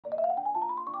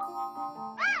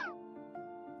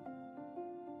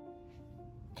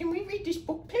can we read this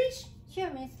book, please? Sure,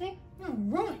 mister. All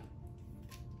right.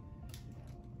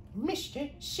 Mr.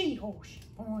 Seahorse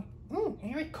by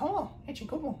Eric Carle. That's a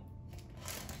good one.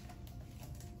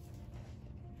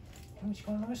 And it's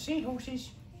got a lot of seahorses.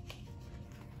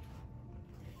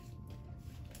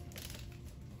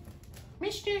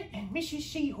 Mr. and Mrs.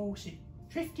 Seahorse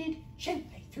drifted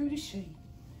gently through the sea.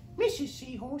 Mrs.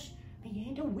 Seahorse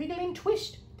began to wiggle and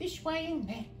twist this way and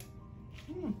that.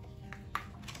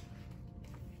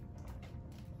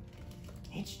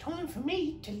 It's time for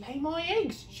me to lay my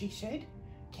eggs, she said.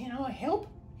 Can I help?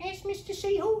 Asked Mr.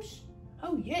 Seahorse.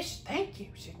 Oh yes, thank you,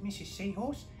 said Mrs.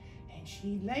 Seahorse, and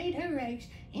she laid her eggs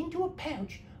into a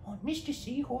pouch on Mr.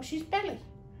 Seahorse's belly.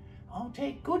 I'll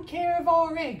take good care of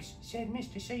our eggs, said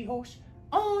Mr. Seahorse.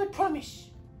 I promise.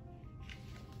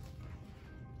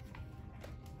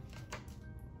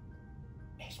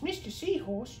 As Mr.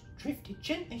 Seahorse drifted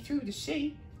gently through the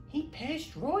sea, he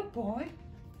passed right by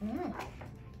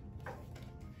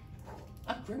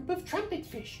a group of trumpet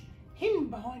fish hidden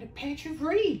behind a patch of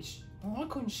reeds. Oh, I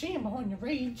couldn't see them behind the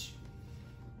reeds.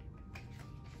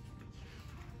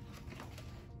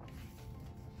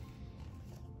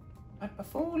 But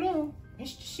before long,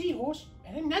 Mr. Seahorse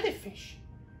met another fish.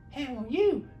 How are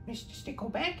you, Mr.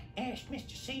 Stickleback? Asked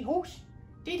Mr. Seahorse.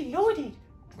 Delighted,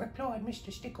 replied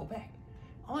Mr. Stickleback.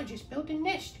 I just built a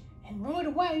nest, and right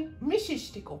away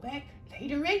Mrs. Stickleback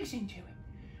laid her eggs into it.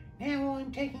 Now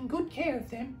I'm taking good care of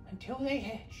them until they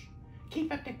hatch.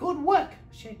 Keep up the good work,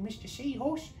 said Mr.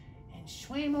 Seahorse, and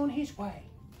swam on his way.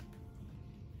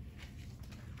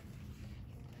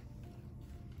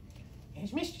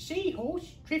 As Mr.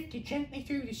 Seahorse drifted gently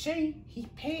through the sea, he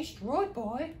passed right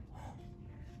by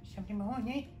something behind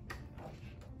there.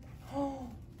 Oh,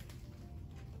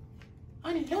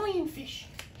 a lionfish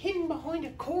hidden behind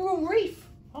a coral reef.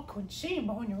 I couldn't see him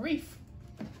behind the reef.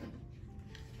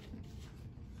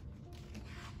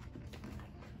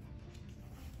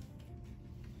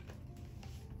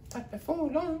 But before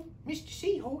long, Mr.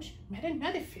 Seahorse met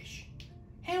another fish.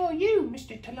 How are you,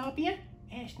 Mr. Tilapia?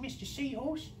 Asked Mr.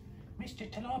 Seahorse.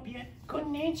 Mr. Tilapia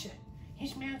couldn't answer.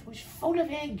 His mouth was full of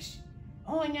eggs.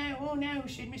 I know,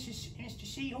 said Mr.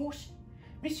 Seahorse.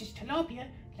 Mrs. Tilapia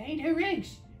laid her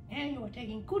eggs. Now you are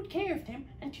taking good care of them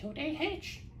until they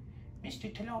hatch.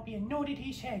 Mr. Tilapia nodded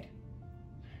his head.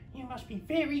 You must be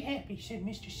very happy, said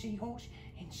Mr. Seahorse,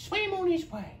 and swam on his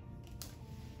way.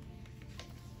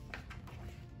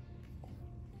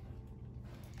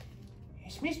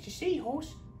 As Mr.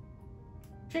 Seahorse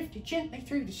drifted gently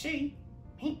through the sea,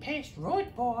 he passed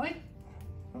right by.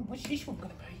 What's this one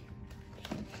going to be?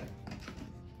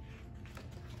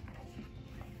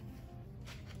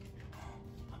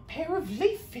 A pair of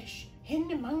leaf fish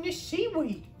hidden among the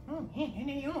seaweed. Oh, yeah, there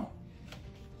they are.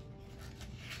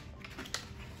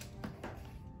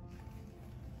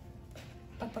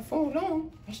 But before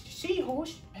long, Mr.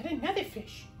 Seahorse met another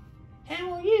fish.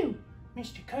 How are you,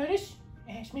 Mr. Curtis?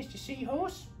 Asked Mr.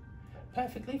 Seahorse.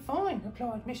 Perfectly fine,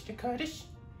 replied Mr. Curtis.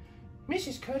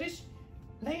 Mrs. Curtis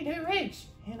laid her eggs,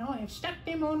 and I have stuck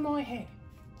them on my head.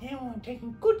 Now I'm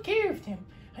taking good care of them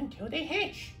until they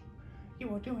hatch.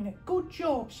 You are doing a good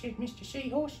job, said Mr.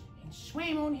 Seahorse, and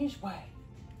swam on his way.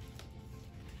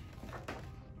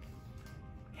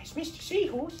 As Mr.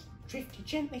 Seahorse drifted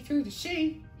gently through the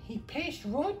sea, he passed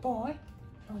right by.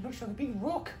 Oh, it looks like a big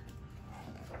rock.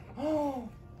 Oh,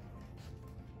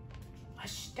 a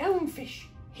stonefish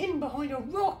hidden behind a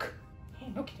rock. Yeah,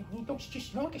 look at him, he looks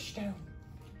just like a stone.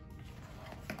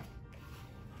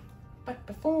 But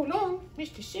before long,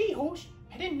 Mr. Seahorse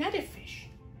met another fish.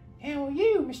 How are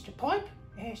you, Mr. Pipe?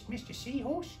 Asked Mr.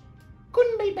 Seahorse.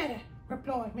 Couldn't be better,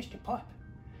 replied Mr. Pipe.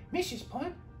 Mrs.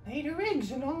 Pipe laid her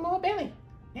eggs along my belly.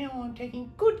 Now I'm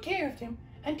taking good care of them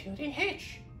until they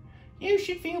hatch. You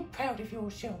should feel proud of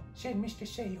yourself, said Mr.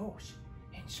 Seahorse,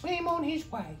 and swam on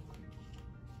his way.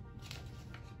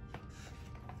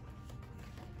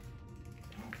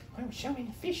 I'm so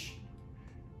many fish.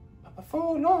 But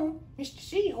before long, Mr.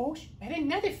 Seahorse met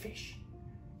another fish.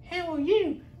 How are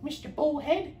you, Mr.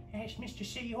 Bullhead? Asked Mr.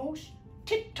 Seahorse.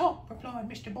 Tip-top, replied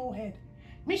Mr. Bullhead.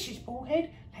 Mrs. Bullhead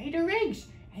laid her eggs,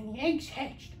 and the eggs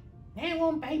hatched. Now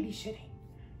I'm babysitting.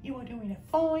 You are doing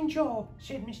a fine job,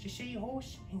 said Mr.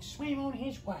 Seahorse, and swam on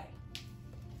his way.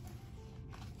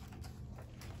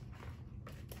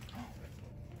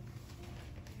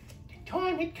 The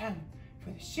time had come for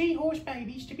the seahorse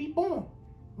babies to be born.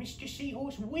 Mr.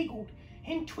 Seahorse wiggled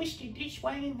and twisted this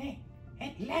way and that.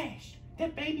 At last, the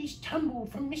babies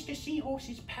tumbled from Mr.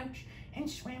 Seahorse's pouch and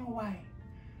swam away.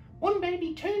 One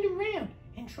baby turned around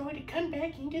and tried to come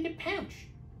back into the pouch.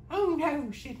 Oh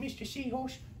no, said Mr.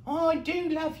 Seahorse, I do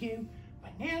love you,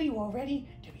 but Now you are ready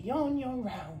to be on your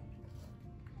own.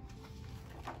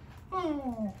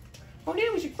 Oh, well,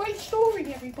 that was a great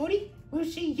story, everybody. We'll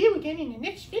see you again in the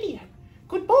next video.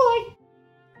 Goodbye.